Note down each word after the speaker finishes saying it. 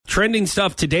trending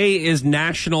stuff. Today is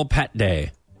National Pet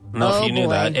Day. I don't know if you knew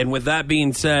that. And with that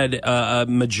being said, a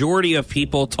majority of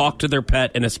people talk to their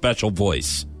pet in a special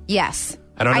voice. Yes.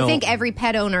 I don't know. I think every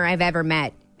pet owner I've ever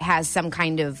met has some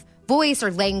kind of voice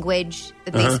or language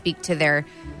that they speak to their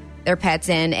pets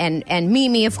in. And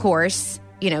Mimi, of course,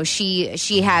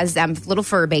 she has little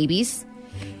fur babies.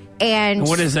 And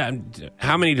what is that?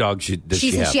 How many dogs does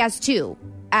she have? She has two,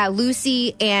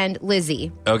 Lucy and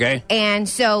Lizzie. Okay. And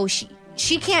so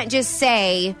she can't just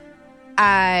say,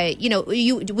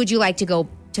 would you like to go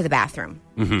to the bathroom?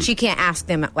 Mm-hmm. She can't ask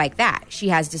them like that. She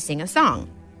has to sing a song.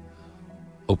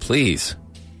 Oh, please.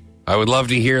 I would love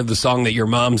to hear the song that your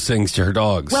mom sings to her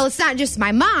dogs. Well, it's not just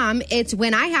my mom. It's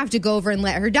when I have to go over and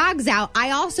let her dogs out,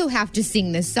 I also have to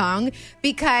sing this song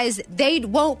because they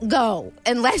won't go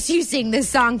unless you sing this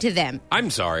song to them. I'm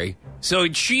sorry.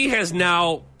 So she has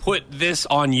now put this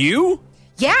on you?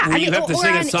 Yeah. Where you have to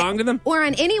sing a song to them? Or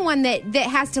on anyone that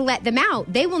has to let them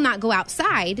out. They will not go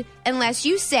outside unless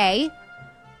you say,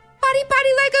 potty, potty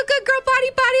like a good girl,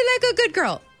 potty, potty like a good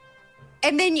girl.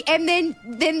 And then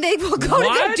they will go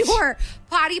to the door.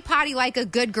 Potty, potty like a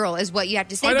good girl is what you have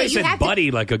to say. I thought you said buddy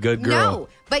like a good girl. No,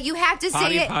 but you have to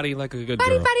say it. Potty like a good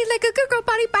potty, girl. Potty like a good girl.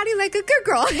 Potty, potty like a good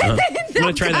girl. I'm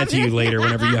going to try that to you later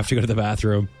whenever you have to go to the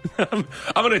bathroom. I'm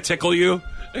going to tickle you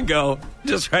and go,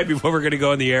 just right before we're going to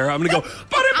go in the air, I'm going to go,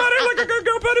 potty, potty like a good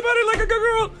girl, potty, potty like a good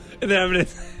girl. And then I'm going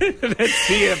to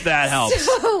see if that helps.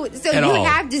 So you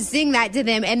have to sing that to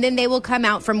them, and then they will come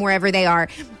out from wherever they are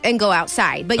and go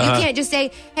outside. But you can't just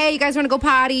say, "Hey, you guys want to go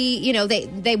potty?"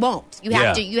 They won't. You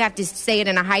have to say it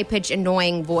in a high pitched,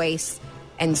 annoying voice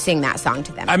and sing that song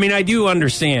to them. I mean, I do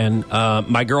understand.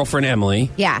 My girlfriend Emily.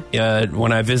 Yeah.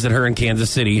 When I visit her in Kansas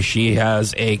City, she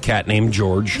has a cat named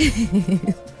George.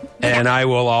 And I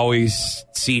will always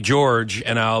see George,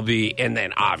 and and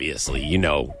then obviously, you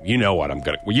know where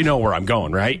I'm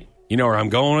going, right? You know where I'm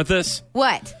going with this?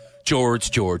 What?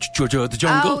 George of the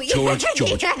jungle, Oh, George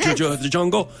of the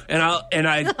jungle, and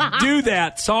I do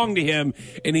that song to him,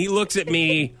 and he looks at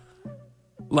me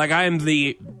like I am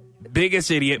the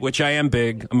biggest idiot, which I am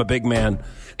big. I'm a big man.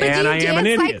 And I am an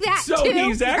idiot. Like that so too?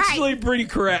 He's actually pretty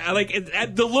correct.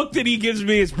 The look that he gives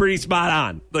me is pretty spot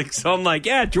on. So I'm like,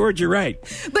 yeah, George, you're right.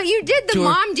 But you did the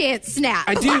mom dance snap.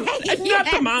 I do.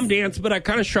 Not the mom dance, but I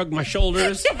kind of shrugged my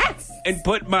shoulders and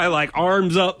put my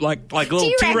arms up like little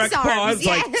T-Rex paws,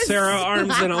 like Sarah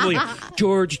arms, and I'm like,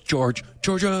 George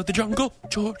of the jungle,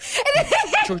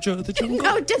 George of the jungle.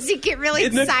 No, does he get really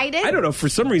excited? I don't know. For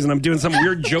some reason, I'm doing some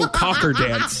weird Joe Cocker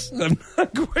dance. I'm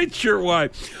not quite sure why.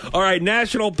 All right,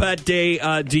 National Pet Day.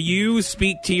 Do you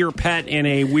speak to your pet in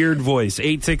a weird voice?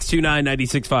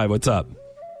 862-996-5. What's up?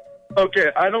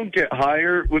 Okay, I don't get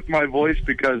higher with my voice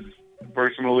because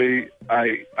personally,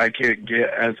 I can't get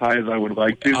as high as I would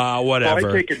like to. Whatever. So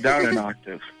I take it down an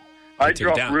octave. I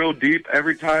drop real deep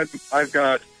every time. I've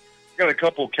got a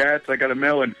couple cats. I got a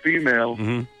male and female.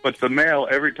 Mm-hmm. But the male,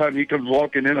 every time he comes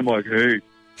walking in, I'm like, hey,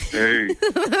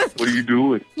 what are you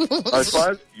doing? High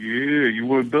five? Yeah. You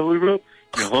want a belly rub?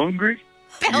 You hungry?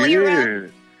 Belly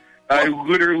rub? I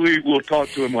literally will talk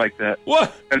to him like that.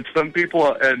 What? And some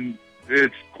people, and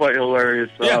it's quite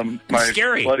hilarious. Yeah, my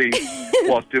scary. buddy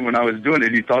walked in when I was doing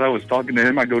it. He thought I was talking to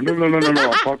him. I go, no,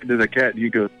 I'm talking to the cat. And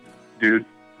he goes, dude,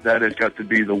 that has got to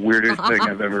be the weirdest thing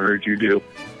I've ever heard you do.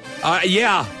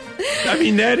 Yeah. I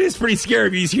mean, that is pretty scary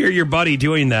if you hear your buddy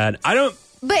doing that.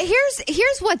 But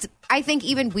here's what's, I think,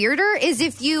 even weirder is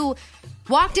if you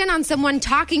walked in on someone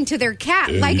talking to their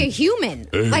cat like a human.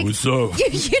 Hey, what's up? You know what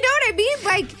I mean?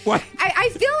 Like, what? I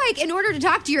feel like in order to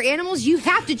talk to your animals, you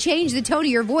have to change the tone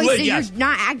of your voice so you're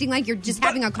not acting like you're just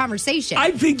having a conversation.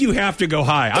 I think you have to go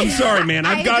high. I'm sorry, man.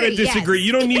 I've got to disagree. Yes.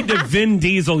 You don't need to Vin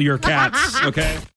Diesel your cats, okay?